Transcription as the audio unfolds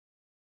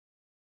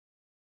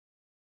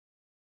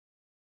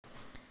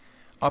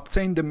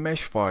Obtain the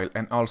mesh file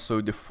and also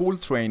the full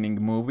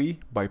training movie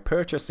by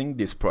purchasing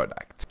this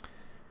product.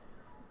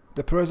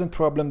 The present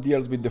problem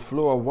deals with the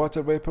flow of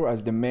water vapor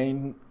as the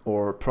main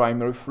or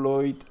primary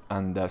fluid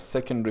and the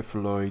secondary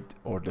fluid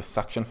or the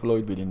suction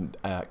fluid within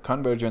a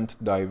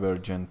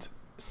convergent-divergent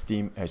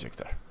steam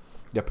ejector.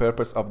 The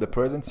purpose of the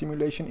present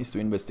simulation is to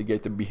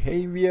investigate the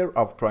behavior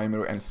of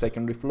primary and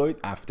secondary fluid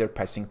after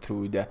passing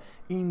through the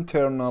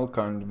internal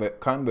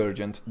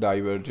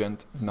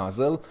convergent-divergent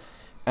nozzle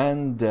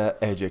and the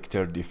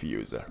ejector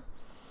diffuser.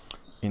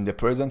 In the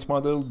present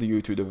model,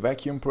 due to the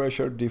vacuum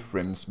pressure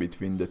difference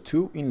between the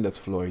two inlet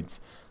fluids,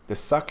 the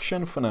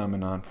suction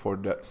phenomenon for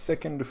the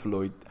secondary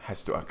fluid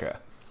has to occur.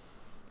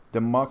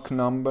 The Mach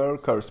number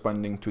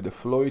corresponding to the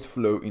fluid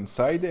flow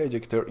inside the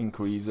ejector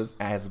increases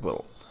as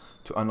well.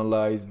 To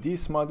analyze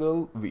this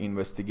model, we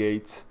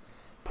investigate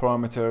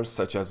parameters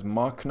such as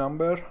Mach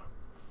number,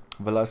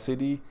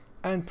 velocity,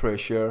 and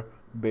pressure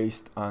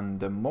based on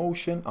the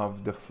motion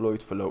of the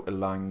fluid flow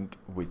along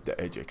with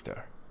the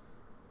ejector.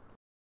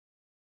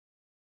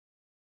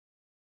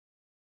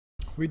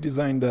 We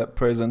designed the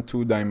present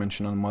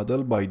two-dimensional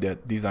model by the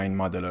Design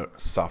Modeler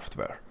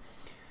software.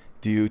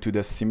 Due to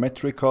the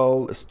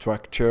symmetrical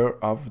structure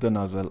of the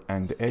nozzle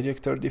and the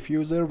ejector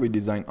diffuser, we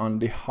designed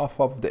only half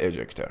of the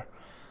ejector.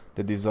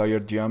 The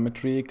desired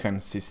geometry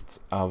consists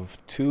of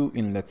two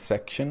inlet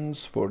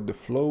sections for the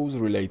flows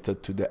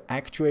related to the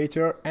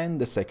actuator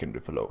and the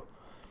secondary flow,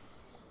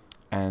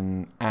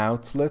 an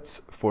outlet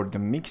for the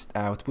mixed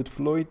output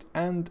fluid,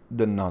 and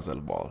the nozzle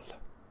wall.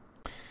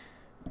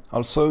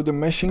 Also, the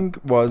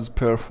meshing was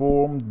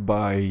performed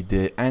by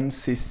the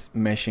ANSYS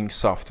meshing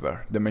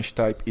software. The mesh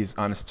type is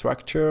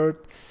unstructured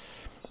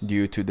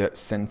due to the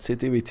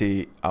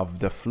sensitivity of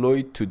the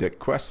fluid to the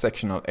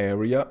cross-sectional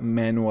area.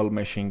 Manual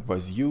meshing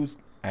was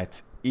used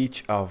at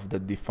each of the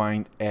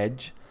defined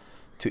edge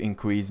to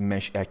increase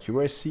mesh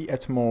accuracy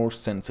at more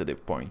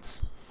sensitive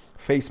points.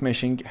 Face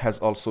meshing has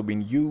also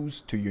been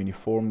used to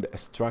uniform the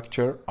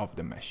structure of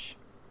the mesh.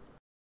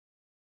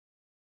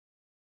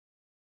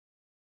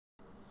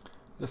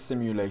 The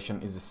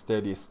simulation is a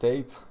steady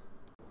state,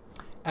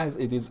 as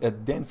it is a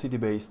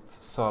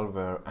density-based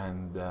solver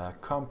and the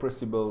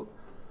compressible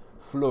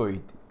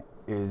fluid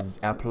is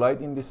applied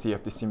in the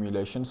CFD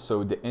simulation,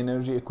 so the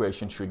energy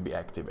equation should be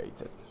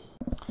activated.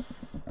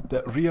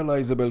 The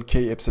realizable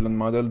K-epsilon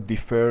model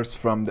differs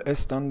from the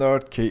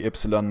standard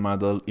K-epsilon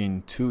model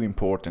in two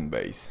important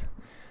ways.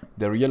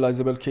 The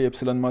realizable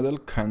K-epsilon model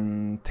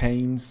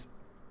contains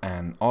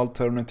an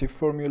alternative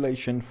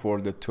formulation for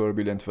the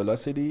turbulent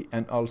velocity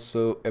and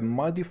also a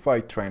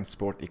modified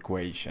transport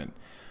equation.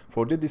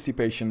 For the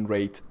dissipation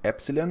rate,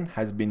 epsilon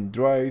has been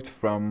derived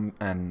from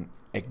an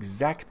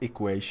exact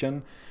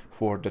equation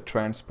for the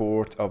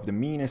transport of the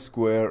mean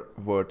square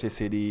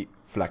vorticity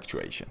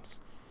fluctuations.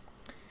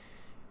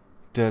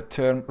 The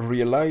term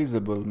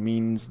realizable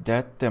means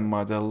that the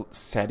model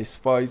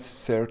satisfies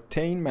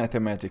certain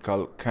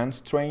mathematical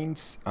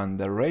constraints on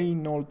the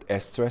Reynolds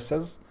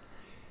stresses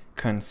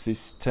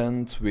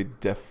consistent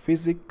with the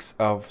physics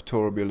of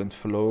turbulent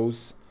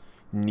flows.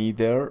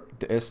 Neither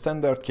the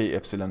standard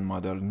K-epsilon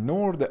model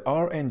nor the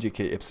RNG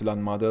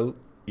K-epsilon model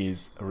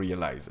is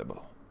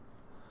realizable.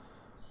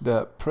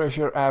 The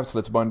pressure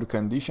outlet boundary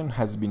condition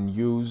has been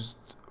used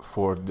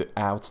for the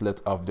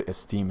outlet of the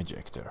steam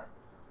ejector.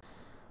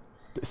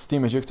 The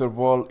steam ejector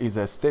valve is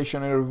a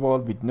stationary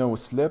valve with no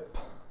slip,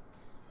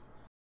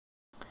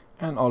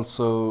 and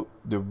also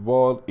the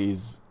valve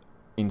is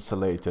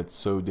insulated,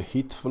 so the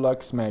heat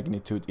flux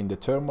magnitude in the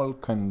thermal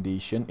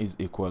condition is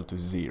equal to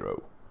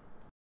 0.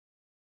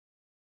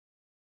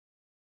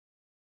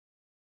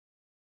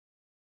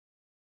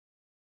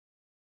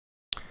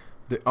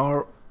 The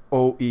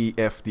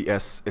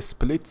ROEFDS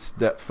splits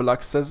the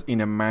fluxes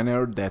in a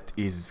manner that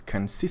is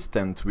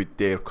consistent with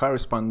their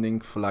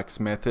corresponding flux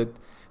method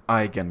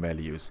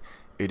eigenvalues.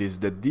 It is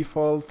the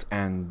default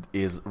and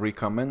is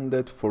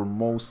recommended for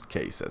most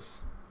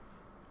cases.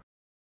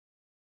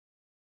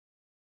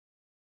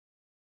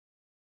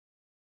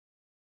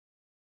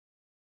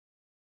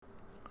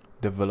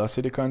 The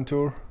velocity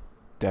contour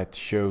that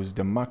shows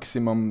the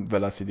maximum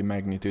velocity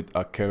magnitude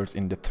occurs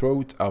in the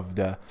throat of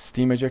the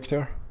steam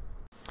ejector.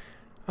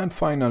 And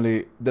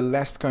finally, the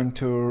last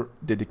contour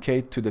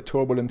dedicated to the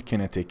turbulent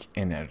kinetic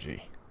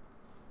energy.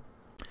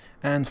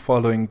 And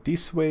following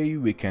this way,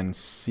 we can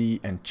see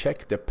and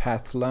check the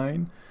path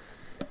line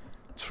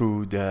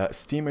through the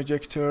steam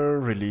ejector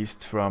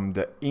released from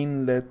the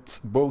inlet,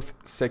 both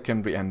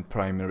secondary and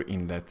primary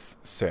inlets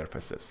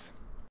surfaces.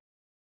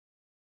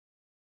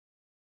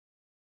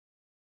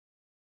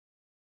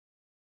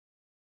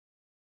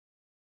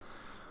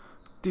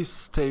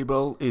 This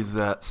table is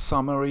a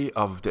summary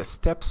of the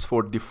steps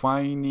for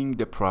defining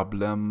the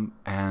problem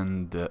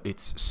and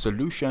its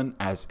solution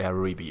as a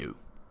review.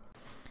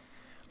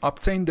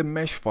 Obtain the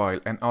mesh file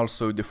and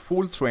also the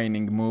full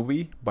training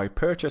movie by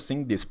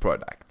purchasing this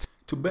product.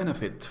 To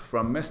benefit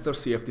from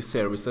MR-CFD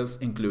services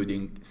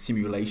including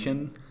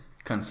simulation,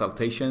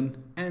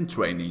 consultation, and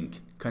training,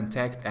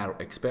 contact our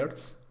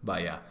experts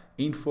via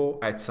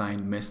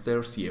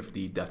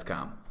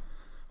info@mrcfd.com.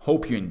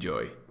 Hope you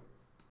enjoy.